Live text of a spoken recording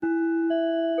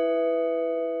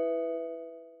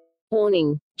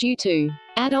Warning, due to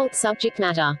adult subject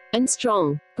matter and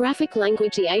strong graphic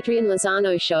language, the Adrian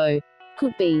Lozano show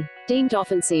could be deemed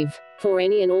offensive for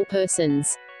any and all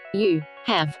persons. You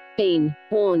have been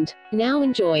warned. Now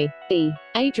enjoy the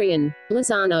Adrian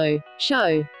Lozano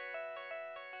show.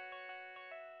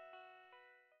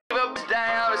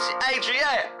 Down, it's the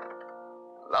Adrian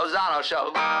Lozano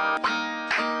show.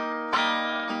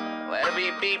 Where the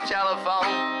beep beep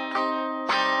telephone,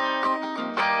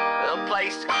 a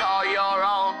place to call your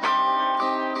own.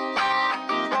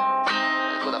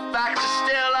 But the facts are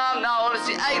still unknown. It's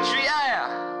the Adrian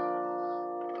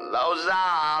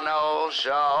Lozano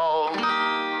show.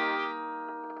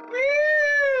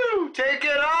 Woo! Take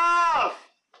it off!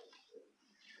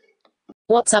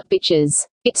 What's up, bitches?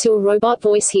 It's your robot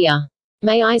voice here.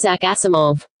 May Isaac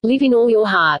Asimov live in all your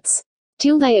hearts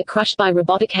till they are crushed by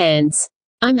robotic hands.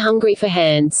 I'm hungry for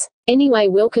hands. Anyway,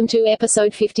 welcome to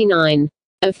episode 59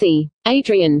 of the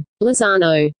Adrian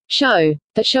Lozano show,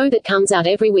 the show that comes out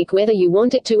every week whether you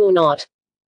want it to or not.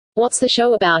 What's the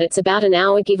show about? It's about an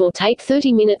hour, give or take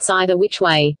 30 minutes either which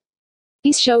way.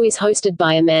 This show is hosted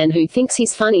by a man who thinks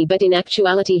he's funny but in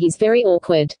actuality he's very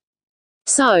awkward.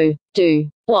 So, do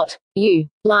what you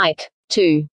like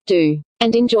to do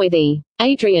and enjoy the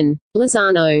Adrian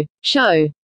Lozano show.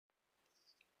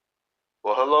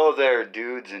 Well, hello there,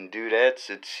 dudes and dudettes.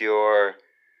 It's your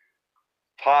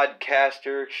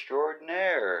podcaster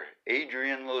extraordinaire,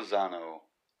 Adrian Lozano,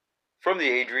 from the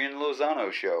Adrian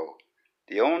Lozano show.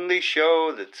 The only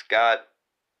show that's got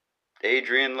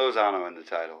Adrian Lozano in the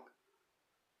title,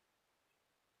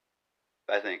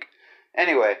 I think.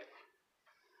 Anyway,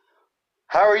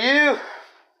 how are you?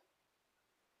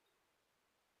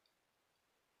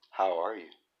 How are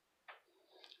you?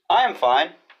 I'm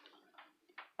fine.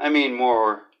 I mean,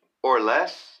 more or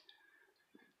less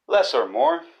or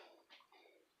more.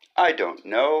 I don't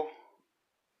know.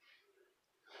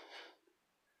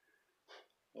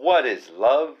 What is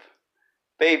love?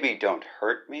 Baby, don't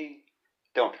hurt me.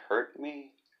 Don't hurt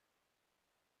me.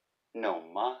 No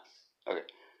mas. Okay.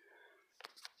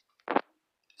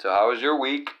 So how was your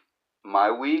week? My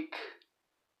week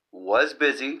was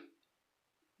busy.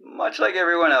 Much like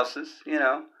everyone else's, you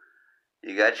know.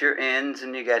 You got your ins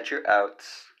and you got your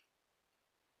outs.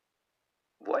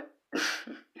 What?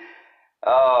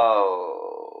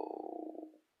 Oh.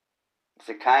 It's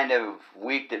the kind of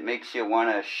week that makes you want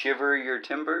to shiver your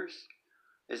timbers?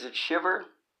 Is it shiver?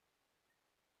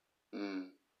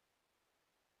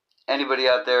 Anybody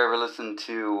out there ever listen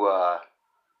to,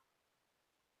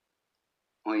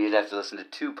 well, you'd have to listen to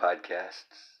two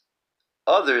podcasts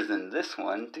other than this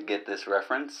one to get this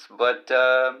reference, but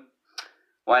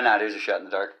why not? Here's a shot in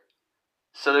the dark.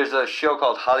 So there's a show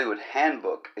called Hollywood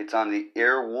Handbook. It's on the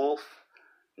Earwolf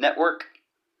Network,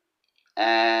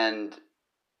 and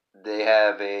they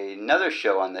have another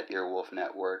show on the Earwolf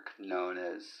Network known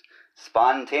as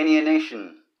Spontaneous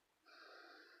Nation.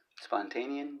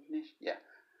 Spontaneous Nation? Yeah.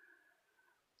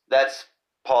 That's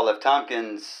Paul F.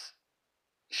 Tompkins'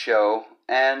 show,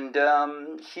 and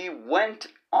he went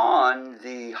on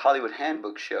the Hollywood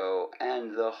Handbook show,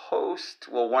 and the host,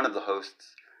 well, one of the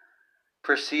hosts,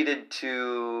 proceeded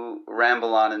to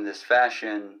ramble on in this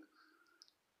fashion.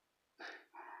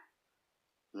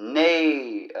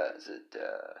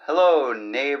 Hello,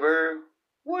 neighbor.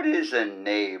 What is a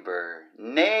neighbor?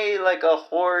 Neigh like a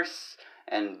horse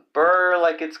and burr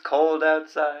like it's cold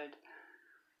outside.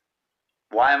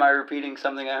 Why am I repeating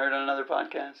something I heard on another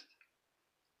podcast?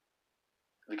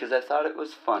 Because I thought it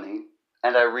was funny,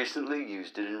 and I recently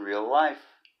used it in real life.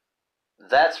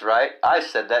 That's right, I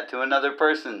said that to another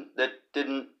person that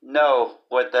didn't know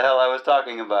what the hell I was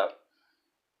talking about.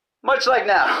 Much like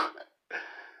now.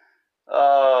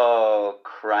 Oh,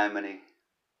 criminy.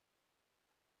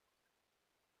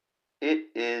 It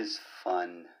is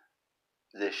fun,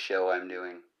 this show I'm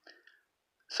doing.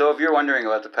 So if you're wondering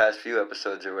about the past few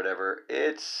episodes or whatever,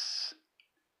 it's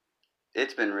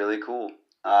been really cool.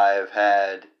 I've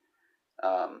had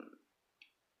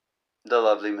the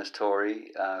lovely Miss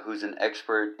Tori, who's an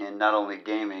expert in not only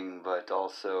gaming, but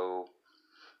also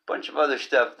a bunch of other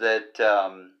stuff that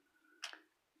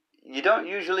you don't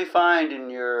usually find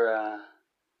in your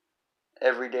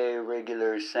everyday,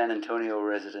 regular San Antonio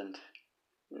resident.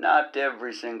 Not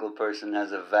every single person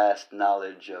has a vast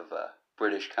knowledge of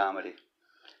British comedy.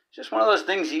 It's just one of those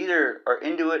things, you either are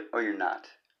into it or you're not.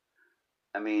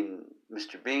 I mean,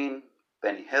 Mr. Bean,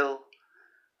 Benny Hill,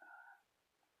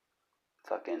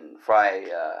 fucking Fry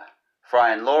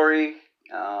and Laurie,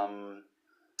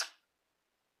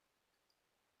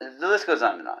 the list goes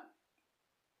on and on.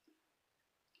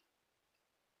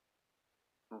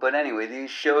 But anyway, these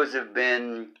shows have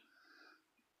been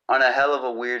on a hell of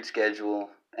a weird schedule,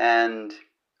 and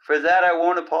for that I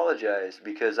won't apologize,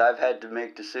 because I've had to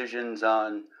make decisions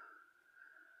on,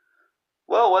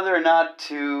 well, whether or not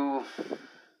to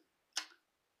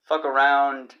fuck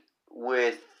around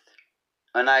with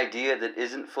an idea that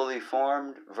isn't fully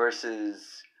formed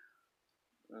versus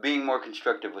being more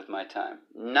constructive with my time.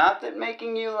 Not that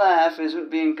making you laugh isn't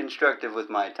being constructive with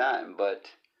my time,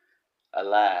 but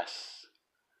alas,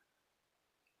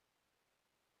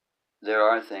 there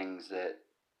are things that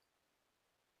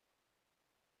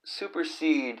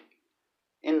supersede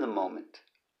in the moment.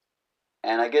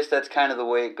 And I guess that's kind of the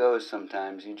way it goes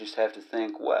sometimes. You just have to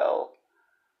think, well,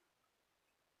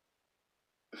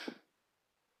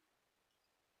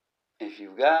 if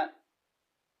you've got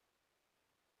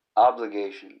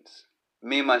obligations,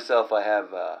 me, myself, I have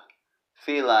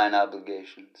feline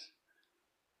obligations.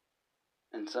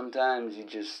 And sometimes you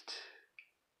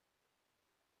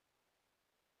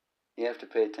have to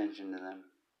pay attention to them.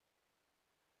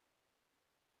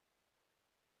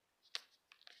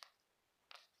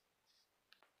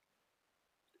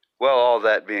 Well, all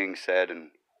that being said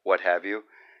and what have you,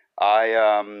 I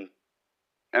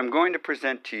am going to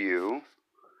present to you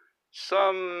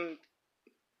some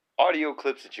audio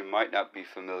clips that you might not be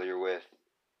familiar with.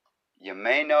 You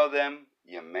may know them,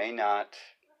 you may not,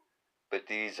 but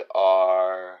these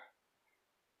are...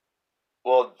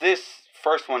 Well, this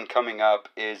first one coming up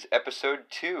is episode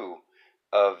 2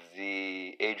 of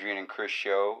the Adrian and Chris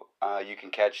show. You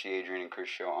can catch the Adrian and Chris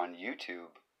show on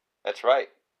YouTube. That's right.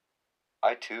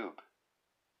 I tube.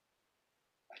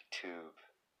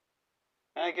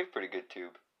 And I give pretty good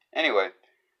tube. Anyway,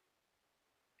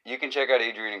 you can check out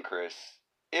Adrian and Chris.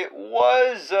 It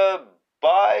was a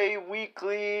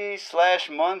bi-weekly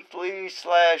 / monthly /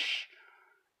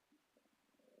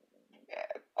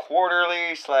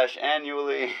 quarterly /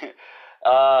 annually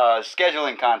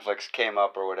scheduling conflicts came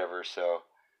up or whatever, so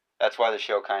that's why the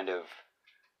show kind of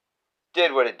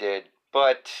did what it did.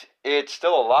 But it's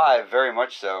still alive, very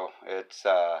much so. It's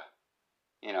along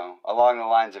the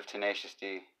lines of Tenacious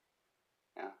D.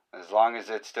 As long as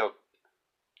it still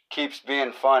keeps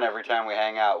being fun every time we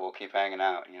hang out, we'll keep hanging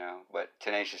out, But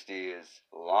Tenacious D is,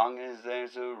 long as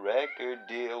there's a record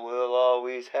deal, we'll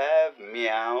always have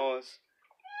meows.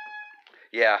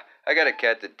 Yeah, I got a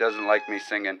cat that doesn't like me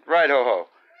singing. Right, ho-ho.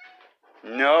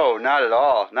 No, not at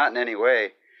all. Not in any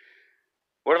way.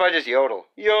 What if I just yodel?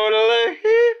 Yodeling.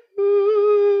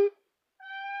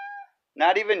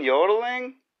 Not even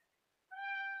yodeling?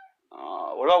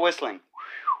 What about whistling?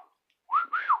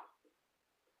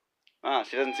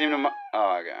 She doesn't seem to...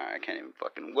 I can't even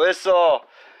fucking whistle.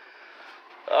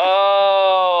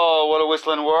 Oh, what a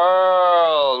whistling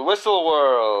world. Whistle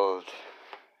world.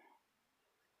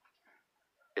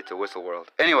 It's a whistle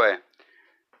world. Anyway,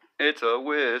 it's a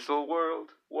whistle world.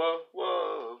 Whoa,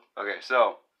 whoa. Okay,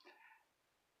 so,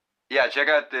 yeah, check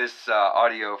out this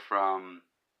audio from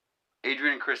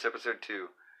Adrian and Chris, episode 2.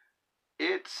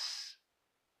 It's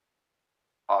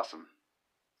awesome.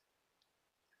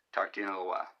 Talk to you in a little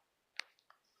while.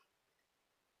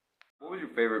 What was your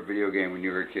favorite video game when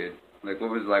you were a kid? What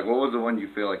was the one you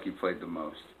feel like you played the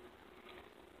most?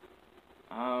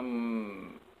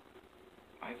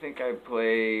 I think I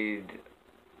played...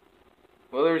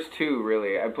 Well, there's 2,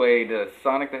 really. I played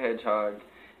Sonic the Hedgehog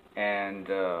and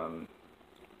the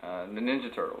Ninja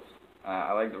Turtles.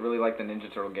 I really liked the Ninja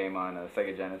Turtle game on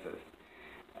Sega Genesis.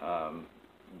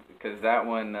 Because that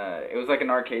one, it was like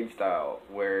an arcade style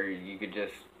where you could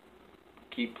just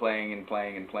keep playing and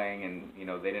playing and playing, and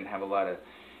they didn't have a lot of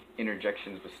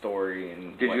interjections with story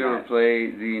and Did you ever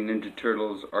play the Ninja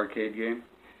Turtles arcade game?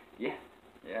 Yeah,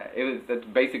 that's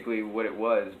basically what it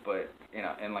was, but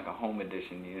in like a home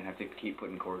edition, you didn't have to keep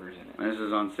putting quarters in it. And this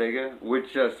is on Sega?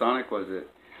 Which Sonic was it?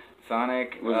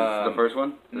 Sonic was it the first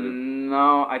one?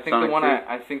 No, I think Sonic the one 2?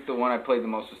 I think the one I played the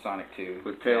most was Sonic 2.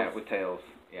 With Tails? Yeah, with Tails.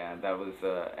 Yeah, that was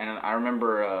and I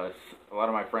remember a lot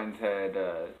of my friends had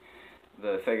the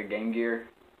Sega Game Gear.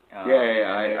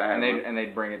 And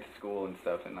they'd bring it to school and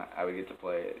stuff, and I would get to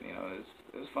play it.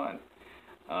 It was fun.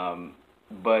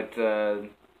 But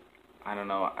I don't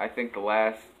know. I think the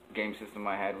last game system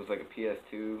I had was like a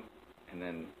PS2, and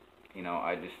then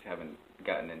I just haven't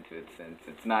gotten into it since.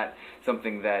 It's not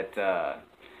something that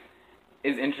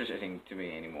is interesting to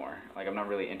me anymore. Like, I'm not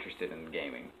really interested in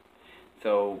gaming.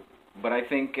 So, but I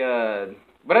think.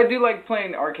 But I do like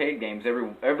playing arcade games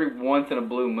every once in a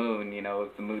blue moon.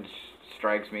 If the mood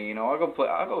strikes me, I'll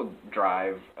go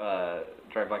drive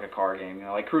like a car game,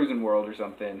 like Cruising World or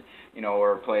something,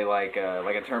 or play like a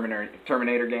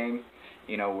Terminator game,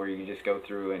 where you just go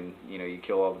through and you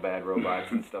kill all the bad robots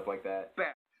and stuff like that.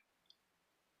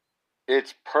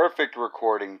 It's perfect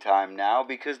recording time now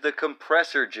because the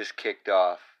compressor just kicked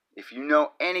off. If you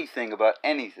know anything about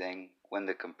anything, when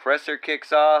the compressor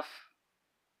kicks off,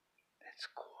 it's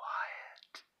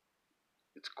quiet.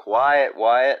 It's quiet,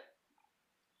 Wyatt.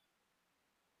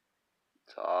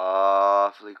 It's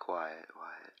awfully quiet,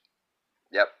 Wyatt.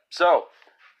 Yep. So,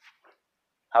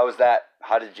 how was that?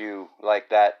 How did you like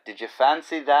that? Did you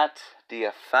fancy that? Do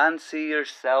you fancy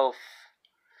yourself?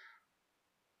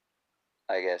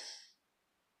 I guess.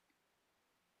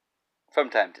 From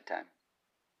time to time.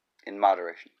 In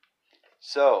moderation.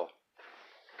 So,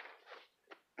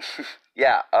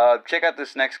 yeah, check out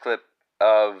this next clip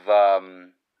of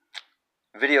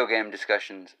video game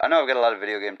discussions. I know I've got a lot of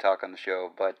video game talk on the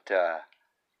show, but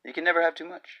you can never have too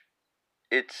much.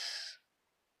 It's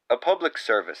a public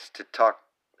service to talk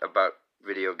about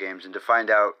video games and to find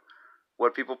out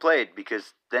what people played,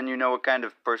 because then you know what kind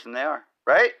of person they are,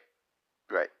 right?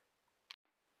 Right.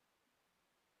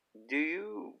 Do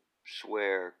you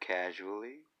swear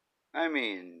casually? I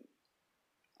mean,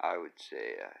 I would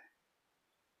say I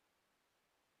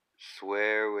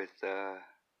swear with a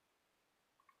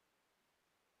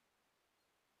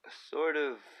sort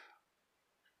of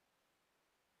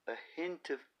a hint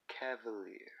of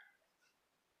cavalier.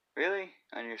 Really?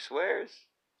 On your swears?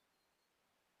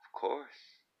 Of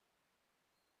course.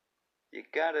 You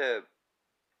gotta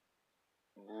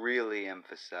really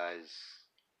emphasize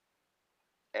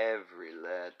every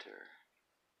letter,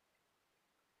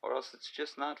 or else it's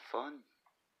just not fun.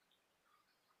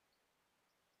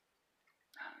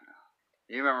 I don't know.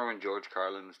 You remember when George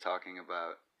Carlin was talking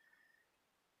about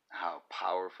how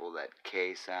powerful that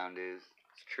K sound is?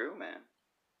 It's true, man.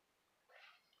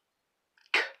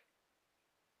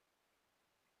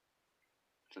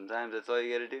 Sometimes that's all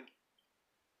you gotta do.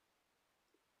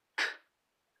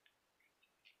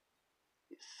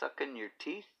 You sucking your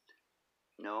teeth?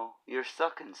 No, you're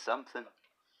sucking something.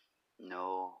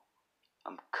 No,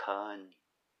 I'm cun.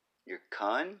 You're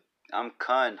cun? I'm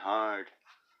cun hard.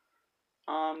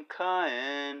 I'm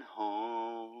cutting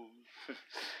home.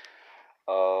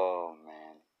 Oh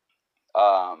man.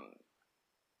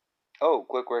 Oh,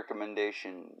 quick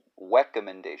recommendation.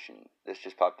 This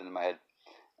just popped into my head.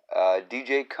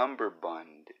 DJ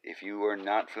Cumberbund. If you are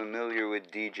not familiar with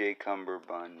DJ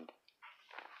Cumberbund,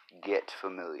 get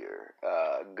familiar.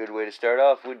 A good way to start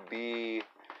off would be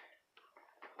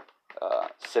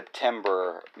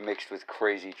September mixed with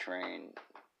Crazy Train.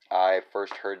 I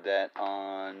first heard that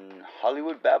on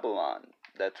Hollywood Babylon.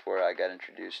 That's where I got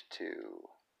introduced to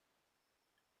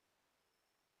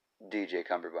DJ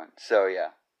Cumberbund. So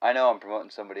yeah, I know I'm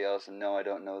promoting somebody else, and no, I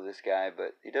don't know this guy,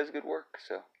 but he does good work,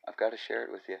 so I've got to share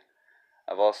it with you.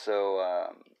 I've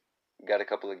also got a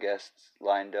couple of guests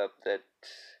lined up that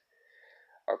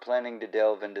are planning to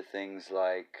delve into things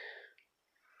like,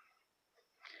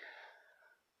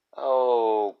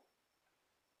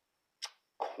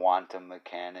 quantum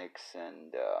mechanics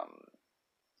and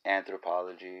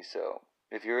anthropology. So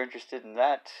if you're interested in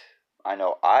that, I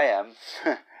know I am.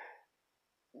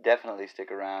 Definitely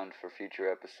stick around for future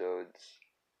episodes.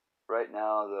 Right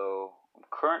now, though, I'm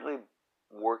currently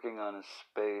working on a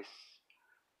space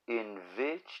in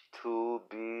which to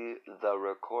be the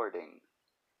recording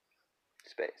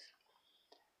space.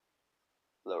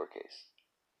 Lowercase.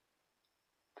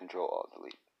 Control Alt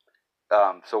Delete.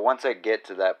 So once I get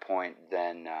to that point,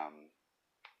 then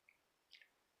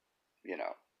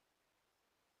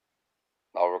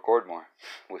I'll record more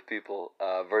with people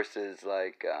versus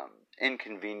like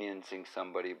inconveniencing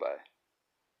somebody by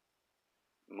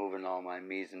moving all my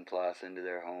mise en place into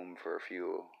their home for a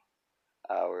few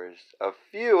hours. A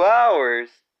few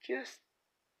hours? Just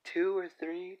 2 or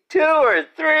 3? 2 or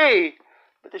 3!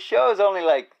 But the show's only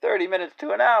like 30 minutes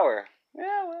to an hour.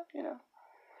 Yeah, well,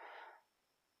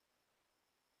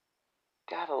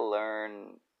 Gotta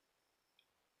learn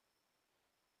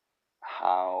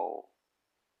how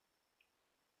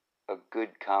a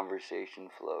good conversation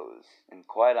flows. And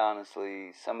quite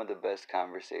honestly, some of the best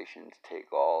conversations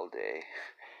take all day.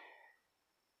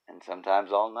 And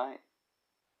sometimes all night.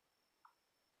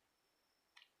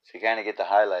 So you kind of get the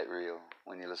highlight reel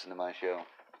when you listen to my show.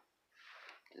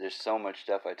 There's so much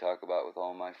stuff I talk about with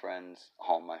all my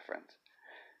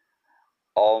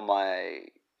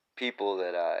people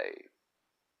that I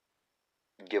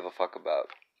give a fuck about,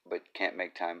 but can't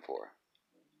make time for.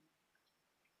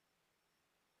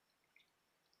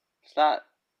 It's not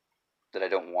that I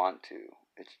don't want to.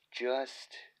 It's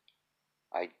just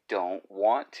I don't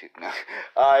want to.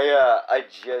 I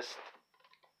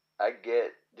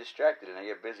get distracted and I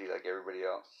get busy like everybody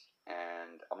else.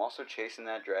 And I'm also chasing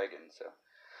that dragon, so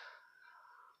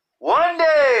one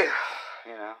day,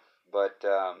 but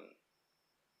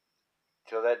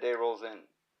till that day rolls in.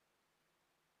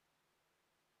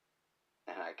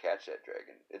 And I catch that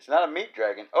dragon. It's not a meat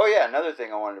dragon. Oh yeah, another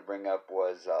thing I wanted to bring up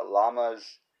was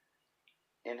llamas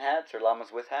in hats or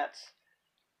llamas with hats.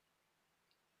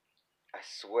 I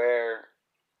swear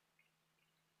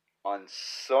on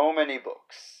so many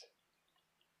books,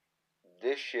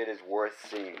 this shit is worth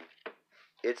seeing.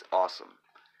 It's awesome.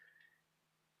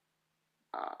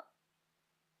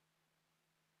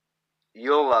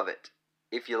 You'll love it.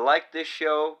 If you like this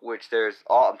show, which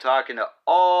I'm talking to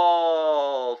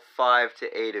all 5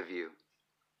 to 8 of you.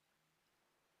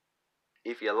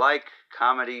 If you like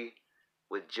comedy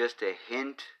with just a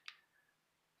hint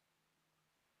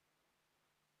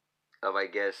of, I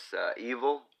guess,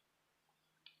 evil.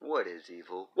 What is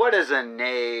evil? What is a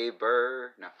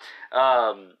neighbor? No.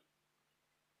 I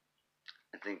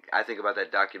think about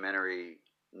that documentary,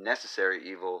 Necessary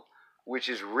Evil, which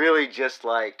is really just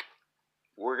like,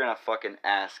 we're gonna fucking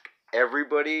ask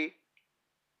everybody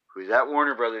who's at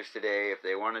Warner Brothers today if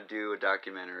they want to do a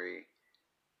documentary.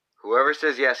 Whoever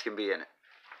says yes can be in it.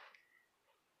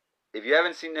 If you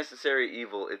haven't seen Necessary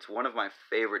Evil, it's one of my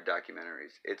favorite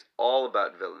documentaries. It's all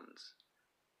about villains.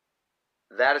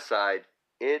 That aside,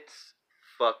 it's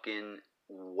fucking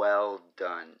well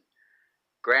done.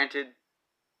 Granted,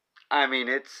 I mean,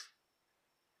 it's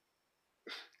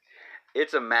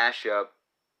a mashup,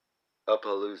 a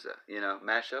palooza,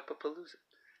 mashup a palooza.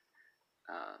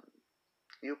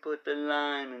 You put the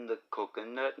lime in the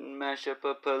coconut and mash up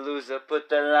a palooza. Put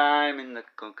the lime in the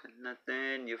coconut,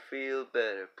 then you feel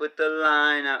better. Put the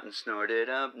line out and snort it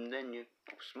up, and then you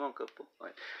smoke a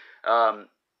boy.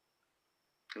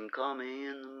 And call me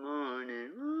in the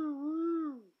morning. Woo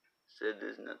woo. Said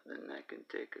there's nothing I can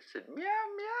take. I said meow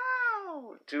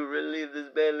meow. To relieve this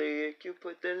bellyache, you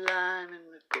put the lime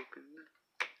in the coconut.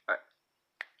 All right.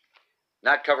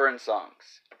 Not covering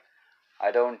songs.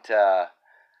 I don't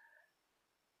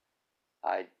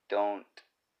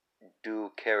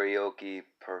do karaoke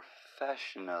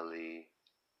professionally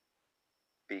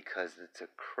because it's a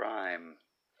crime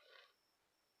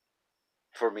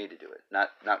for me to do it.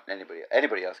 Not anybody.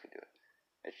 Anybody else can do it.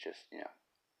 It's just,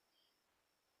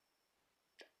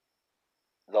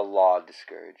 the law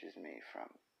discourages me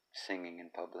from singing in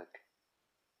public.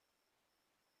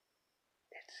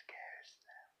 It scares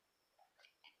them.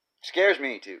 Scares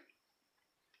me too.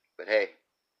 But hey,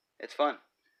 it's fun.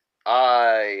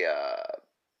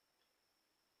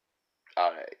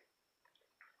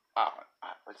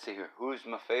 Let's see here. Who's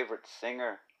my favorite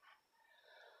singer?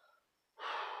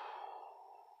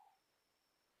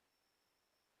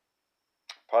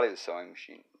 Probably the Sewing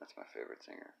Machine. That's my favorite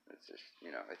singer. It's just,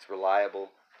 it's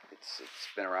reliable. It's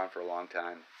been around for a long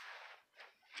time.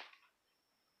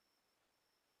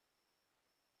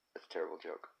 That's a terrible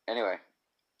joke. Anyway,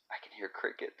 I can hear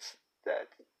crickets.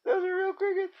 Those are real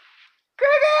crickets.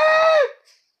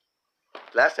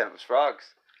 Crickets! Last time it was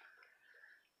frogs.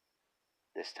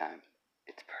 This time,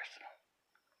 it's personal.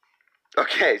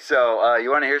 Okay, so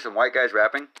you want to hear some white guys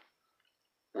rapping?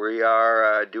 We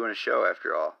are doing a show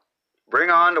after all. Bring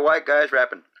on the white guys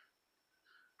rapping.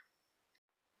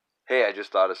 Hey, I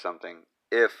just thought of something.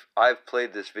 If I've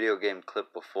played this video game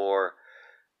clip before,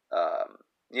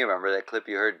 you remember that clip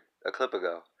you heard a clip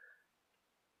ago.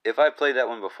 If I played that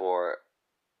one before,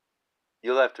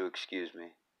 you'll have to excuse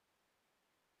me.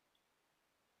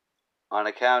 On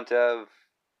account of,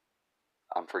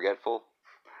 I'm forgetful,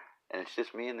 and it's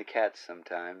just me and the cats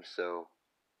sometimes, so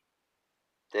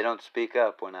they don't speak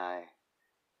up when I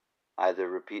either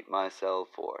repeat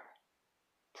myself or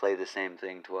play the same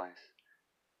thing twice.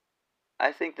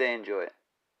 I think they enjoy it.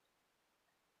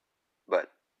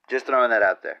 But just throwing that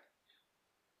out there.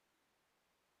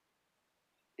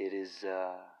 It is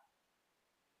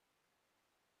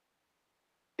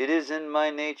in my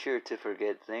nature to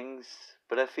forget things,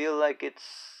 but I feel like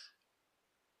it's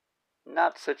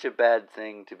not such a bad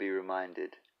thing to be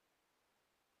reminded.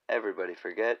 Everybody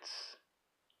forgets.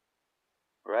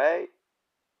 Right?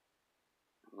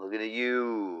 I'm looking at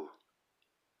you.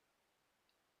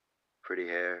 Pretty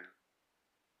hair.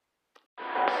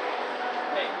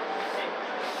 Hey.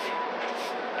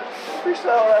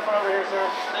 Freestyle rapping over here, sir.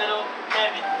 Little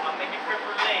heavy, I'm making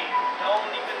cripple lane.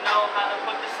 Don't even know how to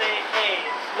fucking say hey.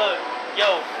 Look,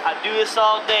 yo, I do this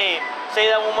all day.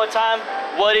 Say that one more time.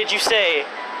 What did you say?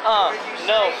 What did you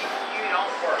No. say? You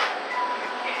don't work. You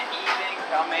can't even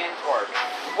come in twerk.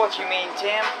 What you mean,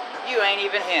 Tim? You ain't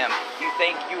even him. You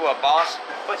think you a boss,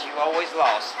 but you always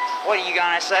lost. What are you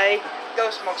gonna say?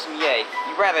 Go smoke some yay.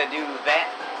 You'd rather do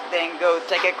that than go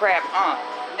take a crap,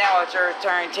 Now it's your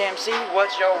turn, Tim. See what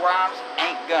your rhymes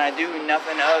ain't gonna do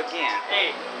nothing again.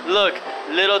 Hey, look,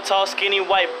 little tall skinny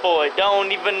white boy,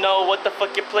 don't even know what the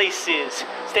fuck your place is.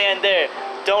 Stand there,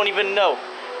 don't even know.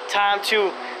 Time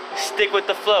to stick with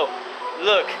the flow.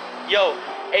 Look, yo,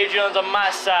 Adrian's on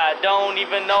my side, don't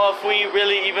even know if we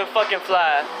really even fucking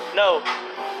fly. No,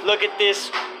 look at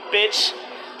this, bitch.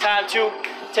 Time to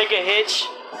take a hitch.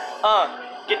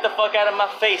 Get the fuck out of my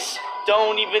face.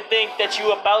 Don't even think that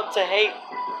you about to hate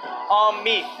on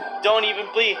me. Don't even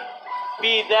be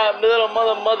that little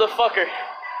motherfucker.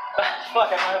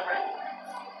 Fuck, I'm out of breath.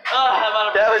 I'm out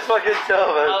of breath. That was fucking so,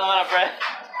 man. I'm out of breath.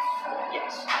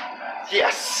 Yes.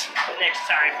 Yes! Next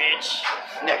time, bitch.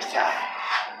 Next time.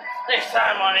 Next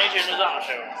time on Adrian Lozano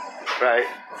Show. Right.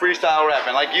 Freestyle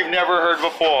rapping like you've never heard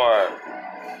before.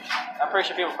 I'm pretty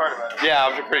sure people have heard about it. Yeah,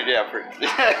 I'm pretty.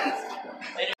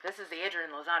 This is the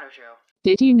Adrian Lozano Show.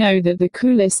 Did you know that the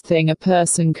coolest thing a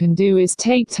person can do is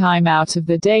take time out of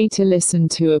the day to listen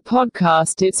to a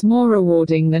podcast? It's more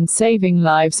rewarding than saving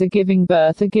lives or giving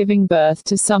birth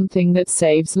to something that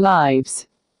saves lives.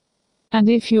 And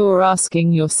if you're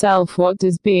asking yourself, what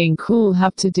does being cool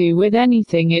have to do with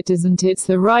anything? It doesn't. It's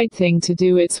the right thing to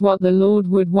do. It's what the Lord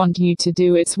would want you to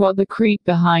do. It's what the creep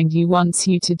behind you wants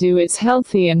you to do. It's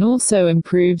healthy and also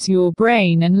improves your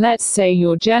brain and, let's say,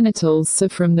 your genitals. So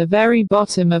from the very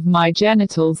bottom of my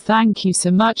genitals, thank you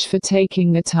so much for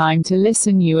taking the time to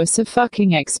listen. You are so fucking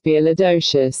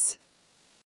expialidocious.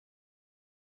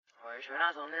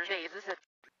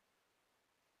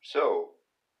 So,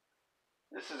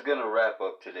 this is gonna wrap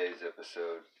up today's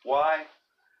episode. Why?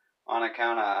 On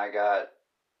account of I got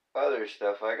other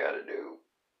stuff I gotta do.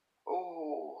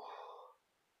 Oh,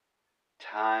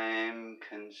 time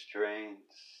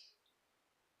constraints.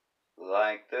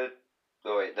 Like the.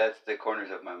 Oh wait, that's the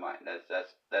corners of my mind.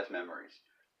 That's memories.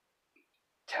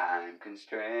 Time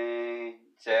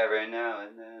constraints. Every now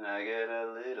and then I get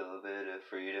a little bit of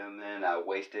freedom, then I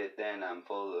waste it, then I'm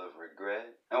full of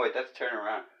regret. Oh wait, that's Turn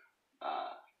Around.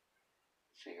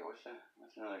 Let's see here, what's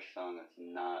another song that's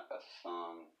not a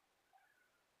song?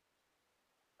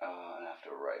 I have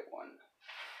to write one.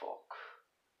 Fuck.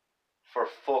 For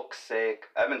fuck's sake.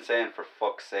 I've been saying for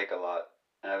fuck's sake a lot,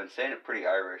 and I've been saying it pretty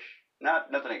Irish.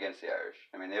 Nothing against the Irish.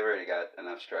 I mean, they've already got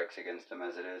enough strikes against them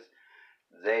as it is.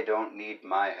 They don't need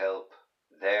my help.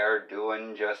 They're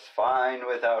doing just fine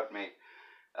without me.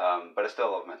 But I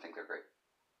still love them. I think they're great.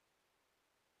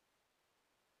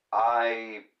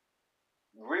 I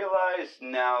realize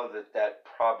now that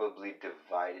probably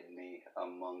divided me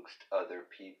amongst other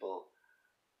people.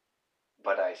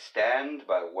 But I stand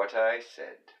by what I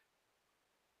said.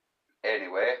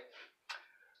 Anyway,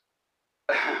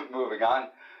 moving on.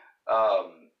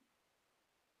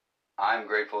 I'm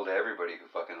grateful to everybody who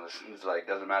fucking listens. Like,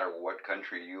 doesn't matter what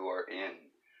country you are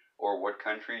in or what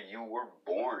country you were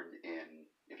born in.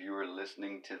 If you are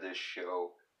listening to this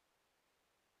show,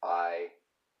 I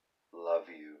love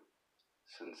you.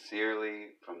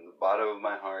 Sincerely, from the bottom of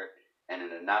my heart, and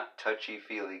in a not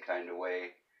touchy-feely kind of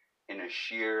way, in a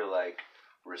sheer, like,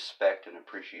 respect and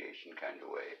appreciation kind of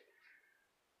way.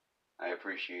 I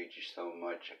appreciate you so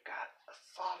much. I got a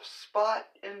soft spot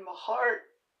in my heart.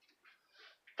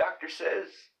 Doctor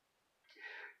says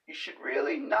you should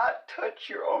really not touch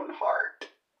your own heart,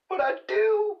 but I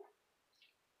do.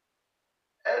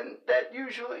 And that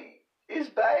usually is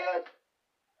bad.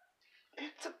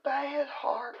 It's a bad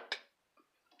heart.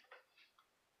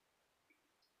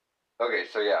 Okay,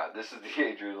 so yeah, this is the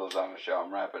Adrian Lozano Show.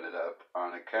 I'm wrapping it up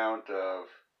on account of,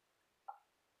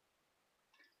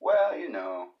 well, you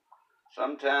know,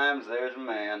 sometimes there's a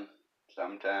man,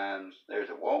 sometimes there's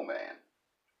a whoa man.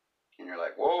 And you're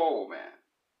like, whoa man.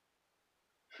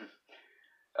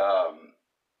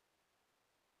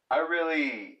 I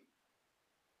really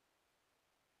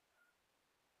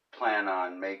plan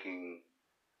on making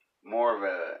more of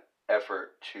an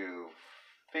effort to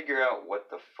figure out what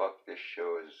the fuck this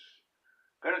show is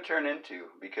going to turn into,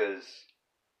 because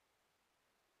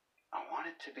I want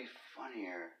it to be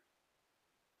funnier,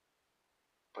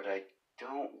 but I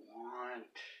don't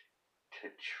want to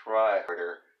try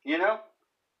harder, you know?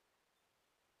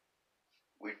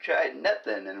 We've tried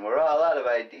nothing and we're all out of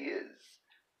ideas.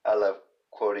 I love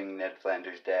quoting Ned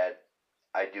Flanders' dad.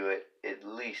 I do it at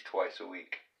least twice a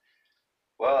week.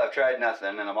 Well, I've tried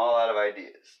nothing and I'm all out of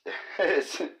ideas.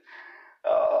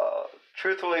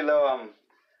 Truthfully though, I'm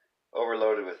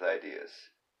overloaded with ideas.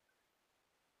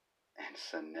 And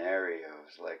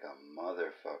scenarios like a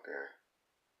motherfucker.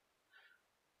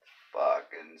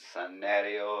 Fucking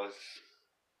scenarios.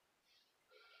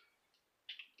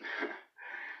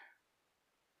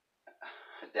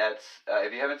 That's,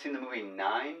 if you haven't seen the movie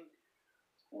 9,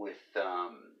 with,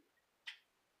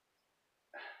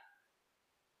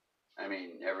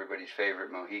 everybody's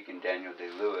favorite Mohican, Daniel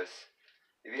Day-Lewis.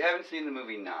 If you haven't seen the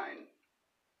movie Nine,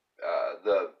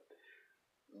 the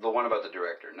one about the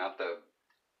director, not the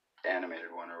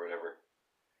animated one or whatever,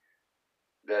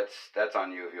 that's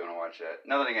on you if you want to watch that.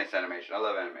 Nothing against animation. I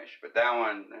love animation, but that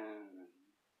one,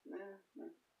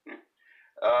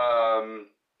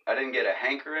 I didn't get a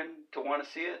hankering to want to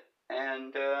see it,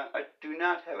 and I do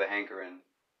not have a hankering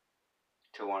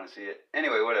to want to see it.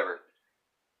 Anyway, whatever.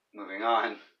 Moving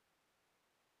on.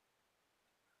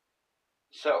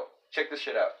 So, check this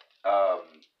shit out.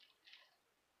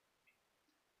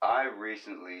 I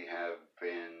recently have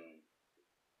been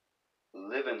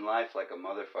living life like a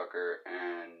motherfucker,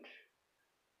 and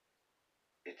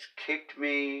it's kicked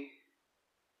me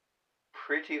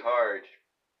pretty hard.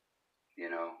 You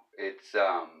know, it's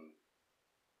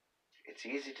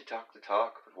easy to talk the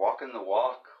talk, but walking the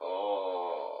walk,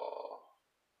 oh.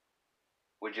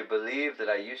 Would you believe that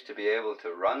I used to be able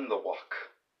to run the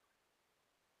walk?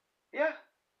 Yeah,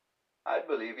 I'd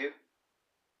believe you.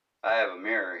 I have a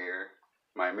mirror here.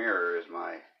 My mirror is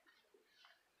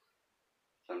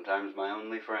sometimes my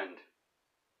only friend.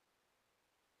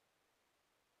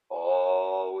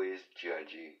 Always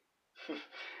judgy.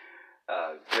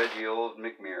 Judgy old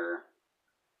McMirror.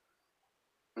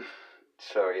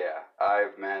 So yeah,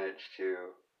 I've managed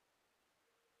to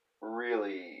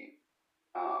really,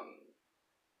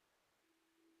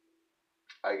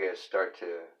 I guess, start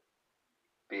to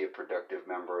be a productive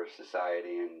member of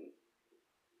society, and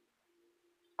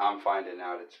I'm finding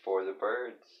out it's for the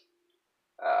birds.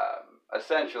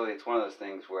 Essentially, it's one of those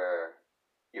things where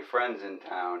your friend's in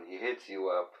town, he hits you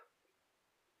up,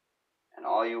 and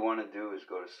all you want to do is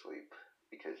go to sleep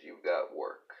because you've got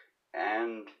work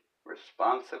and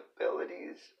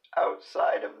responsibilities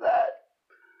outside of that.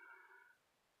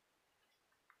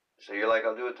 So you're like,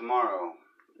 I'll do it tomorrow,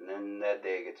 and then that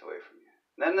day gets away from you.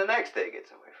 And then the next day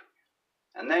gets away from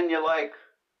you. And then you're like,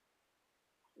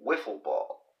 wiffle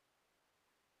ball.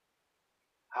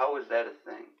 How is that a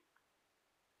thing?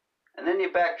 And then you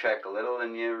backtrack a little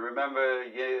and you remember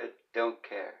you don't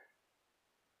care.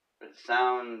 But it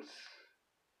sounds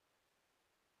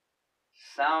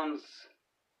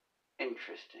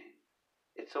interesting.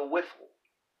 It's a wiffle,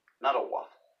 not a waffle.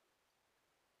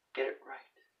 Get it right.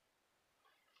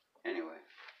 Anyway,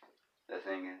 the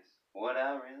thing is, what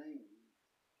I really mean.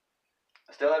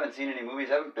 I still haven't seen any movies.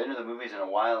 I haven't been to the movies in a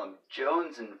while. I'm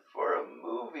jonesing for a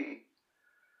movie.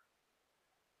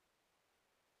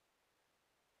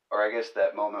 Or I guess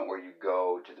that moment where you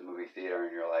go to the movie theater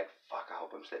and you're like, fuck, I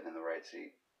hope I'm sitting in the right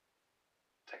seat.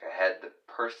 It's like I had the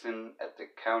person at the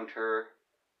counter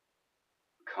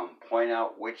come point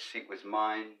out which seat was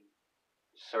mine.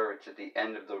 Sir, it's at the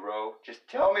end of the row. Just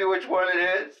tell me which one it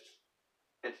is.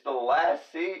 It's the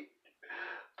last seat.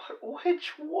 But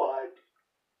which one?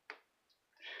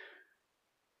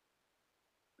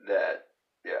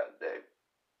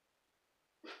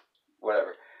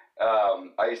 Whatever.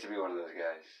 I used to be one of those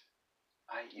guys.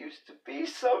 I used to be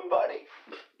somebody.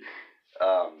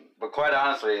 But quite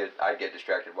honestly, I get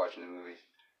distracted watching the movies.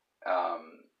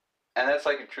 And that's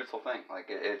like a truthful thing. Like,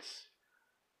 it's,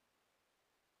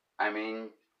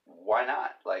 why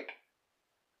not? Like,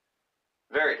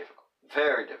 very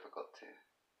difficult to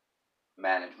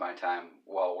manage my time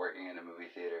while working in a movie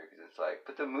theater, because it's like,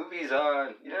 but the movie's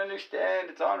on. You don't understand.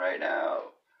 It's on right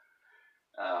now.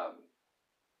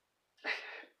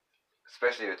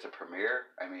 Especially if it's a premiere.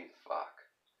 Fuck.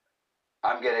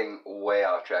 I'm getting way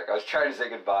off track. I was trying to say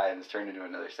goodbye and it's turned into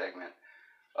another segment.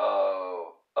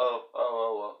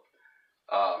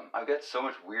 I've got so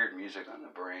much weird music on the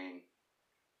brain.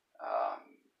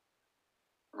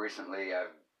 Recently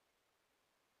I've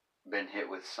been hit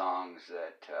with songs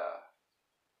that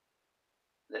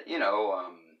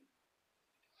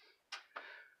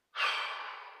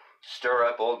stir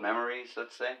up old memories,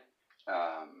 let's say.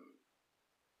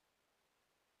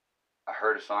 I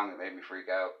heard a song that made me freak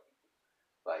out,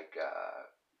 like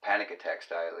panic attack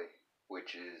style,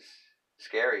 which is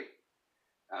scary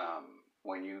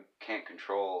when you can't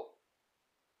control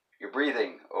your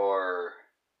breathing or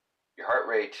your heart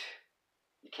rate.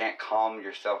 You can't calm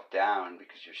yourself down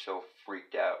because you're so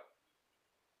freaked out.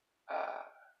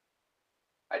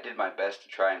 I did my best to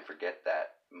try and forget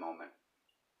that moment,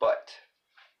 but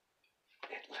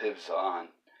it lives on.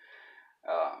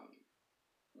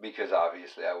 Because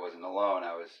obviously I wasn't alone.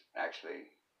 I was actually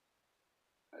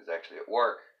at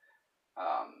work.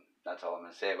 That's all I'm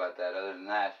gonna say about that. Other than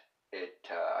that,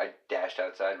 I dashed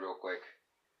outside real quick,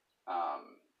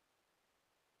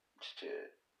 just to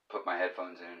put my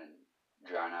headphones in and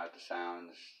drown out the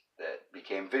sounds that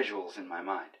became visuals in my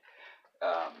mind.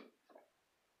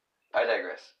 I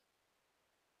digress.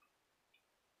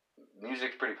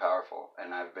 Music's pretty powerful,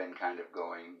 and I've been kind of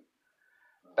going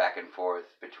back and forth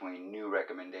between new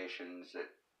recommendations that,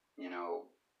 you know,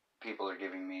 people are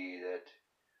giving me that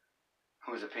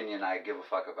whose opinion I give a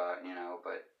fuck about, you know,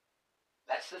 but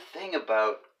that's the thing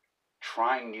about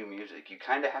trying new music. You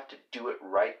kind of have to do it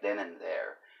right then and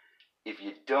there. If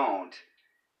you don't,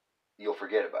 you'll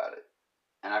forget about it.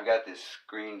 And I've got this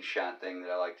screenshot thing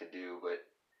that I like to do, but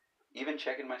even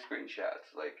checking my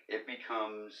screenshots, like, it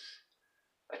becomes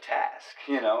a task,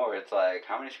 you know, or it's like,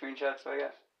 how many screenshots do I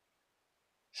got?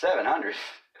 700.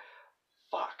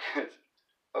 Fuck.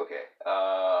 Okay,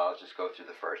 I'll just go through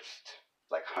the first,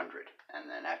 like, 100, and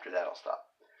then after that I'll stop.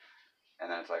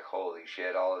 And then it's like, holy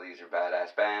shit, all of these are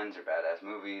badass bands or badass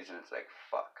movies, and it's like,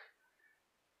 fuck.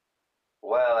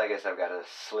 Well, I guess I've got to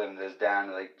slim this down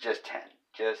to, like, just 10.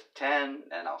 Just 10,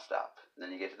 and I'll stop. And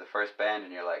then you get to the first band,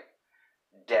 and you're like,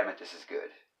 damn it, this is good.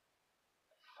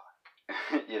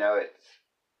 Fuck. You know, it's...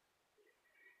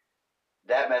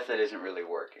 That method isn't really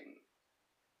working.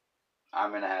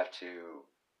 I'm going to have to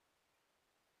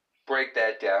break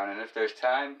that down, and if there's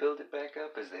time, build it back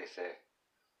up, as they say.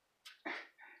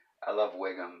 I love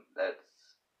Wiggum.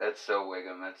 That's so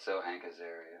Wiggum. That's so Hank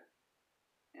Azaria.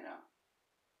 You know,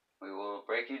 we will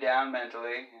break you down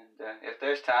mentally, and if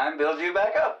there's time, build you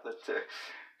back up.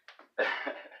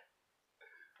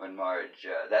 When Marge,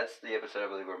 that's the episode I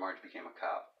believe where Marge became a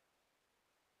cop.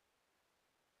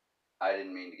 I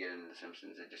didn't mean to get into The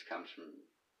Simpsons. It just comes from.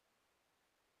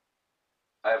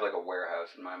 I have like a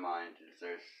warehouse in my mind.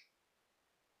 There's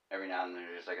every now and then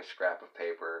there's just like a scrap of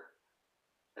paper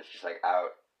that's just like out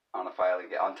on a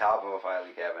filing on top of a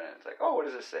filing cabinet. It's like, oh, what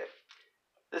does this say?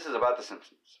 This is about The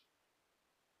Simpsons.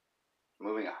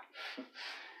 Moving on.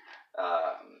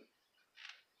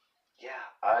 Yeah,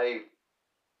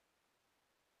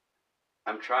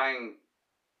 I'm trying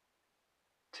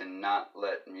to not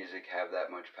let music have that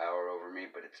much power over me,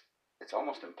 but it's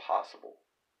almost impossible.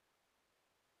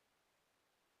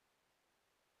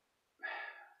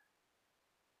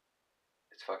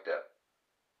 It's fucked up.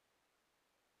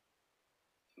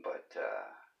 But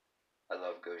I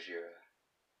love Gojira.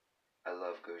 I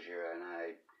love Gojira, and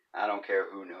I don't care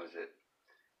who knows it.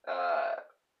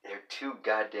 They're too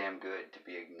goddamn good to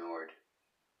be ignored.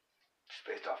 Just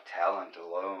based off talent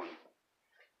alone.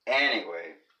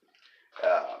 Anyway,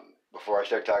 before I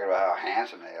start talking about how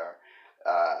handsome they are,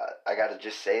 I gotta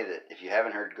just say that if you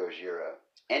haven't heard Gojira,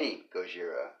 any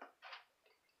Gojira,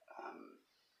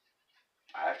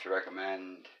 I have to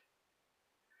recommend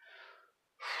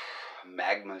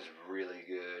Magma's really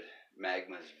good.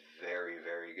 Magma's very,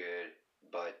 very good.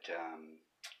 But,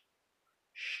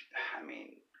 I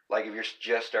mean, like if you're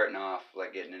just starting off,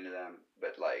 like getting into them,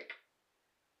 but like,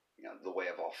 you know, The Way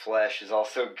of All Flesh is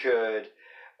also good.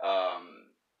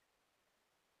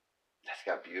 That's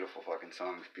got beautiful fucking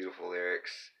songs, beautiful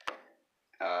lyrics.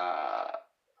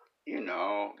 You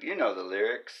know the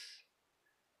lyrics.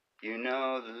 You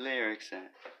know the lyrics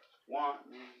that want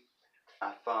me.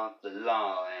 I fought the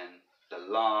law and the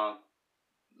law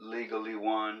legally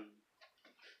won.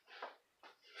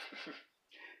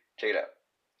 Check it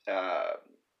out.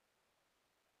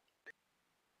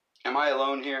 Am I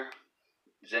alone here?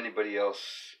 Does anybody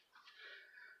else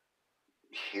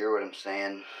hear what I'm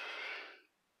saying?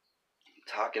 I'm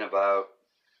talking about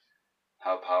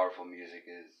how powerful music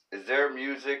is. Is there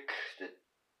music that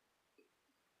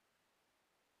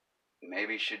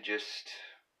maybe should just,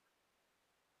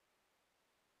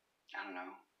 I don't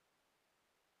know,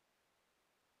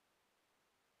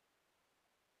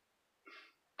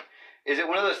 is it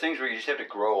one of those things where you just have to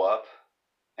grow up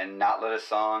and not let a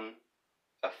song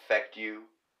affect you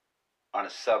on a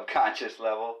subconscious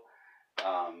level?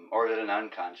 Or is it an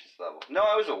unconscious level? No,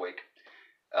 I was awake.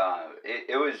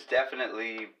 It was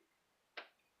definitely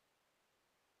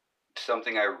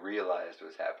something I realized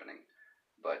was happening.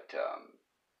 But,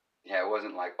 yeah, it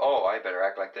wasn't like, oh, I better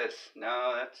act like this.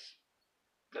 No,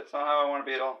 that's not how I want to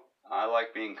be at all. I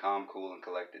like being calm, cool, and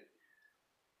collected.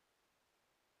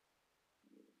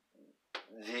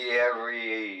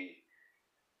 Every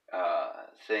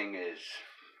thing is,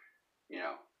 you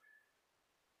know,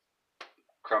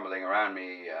 crumbling around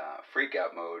me. Freak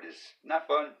out mode is not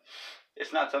fun.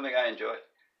 It's not something I enjoy.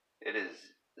 It is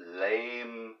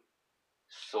lame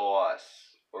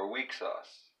sauce or weak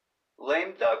sauce.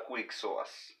 Lame duck weak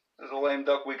sauce. There's a lame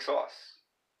duck weak sauce.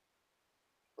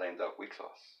 Lame duck weak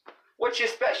sauce. What's your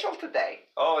special today?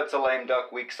 Oh, it's a lame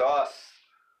duck weak sauce.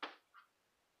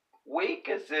 Weak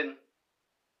as in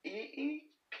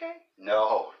E-E-K?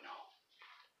 No.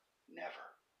 Never.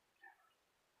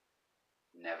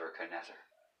 Nebuchadnezzar.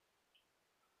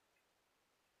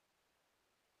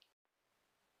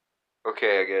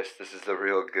 Okay, I guess this is the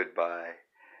real goodbye.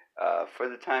 For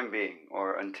the time being,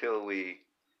 or until we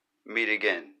meet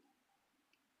again,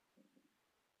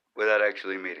 without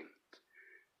actually meeting.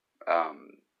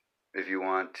 If you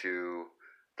want to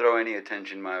throw any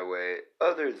attention my way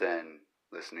other than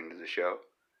listening to the show,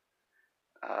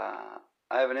 I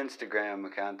have an Instagram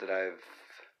account that I've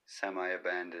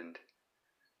semi-abandoned.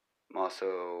 I'm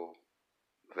also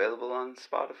available on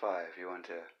Spotify if you want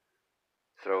to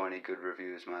throw any good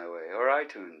reviews my way, or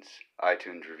iTunes.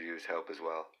 iTunes reviews help as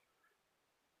well.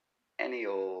 Any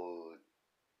old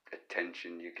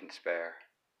attention you can spare.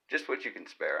 Just what you can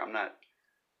spare. I'm not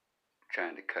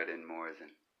trying to cut in more than,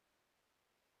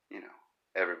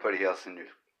 everybody else in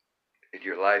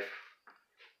your life.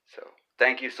 So,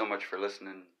 thank you so much for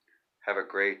listening. Have a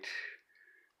great,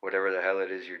 whatever the hell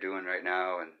it is you're doing right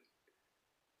now, and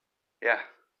yeah.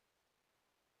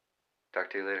 Talk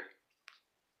to you later.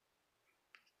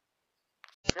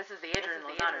 This is the Adrian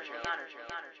Lozano Show.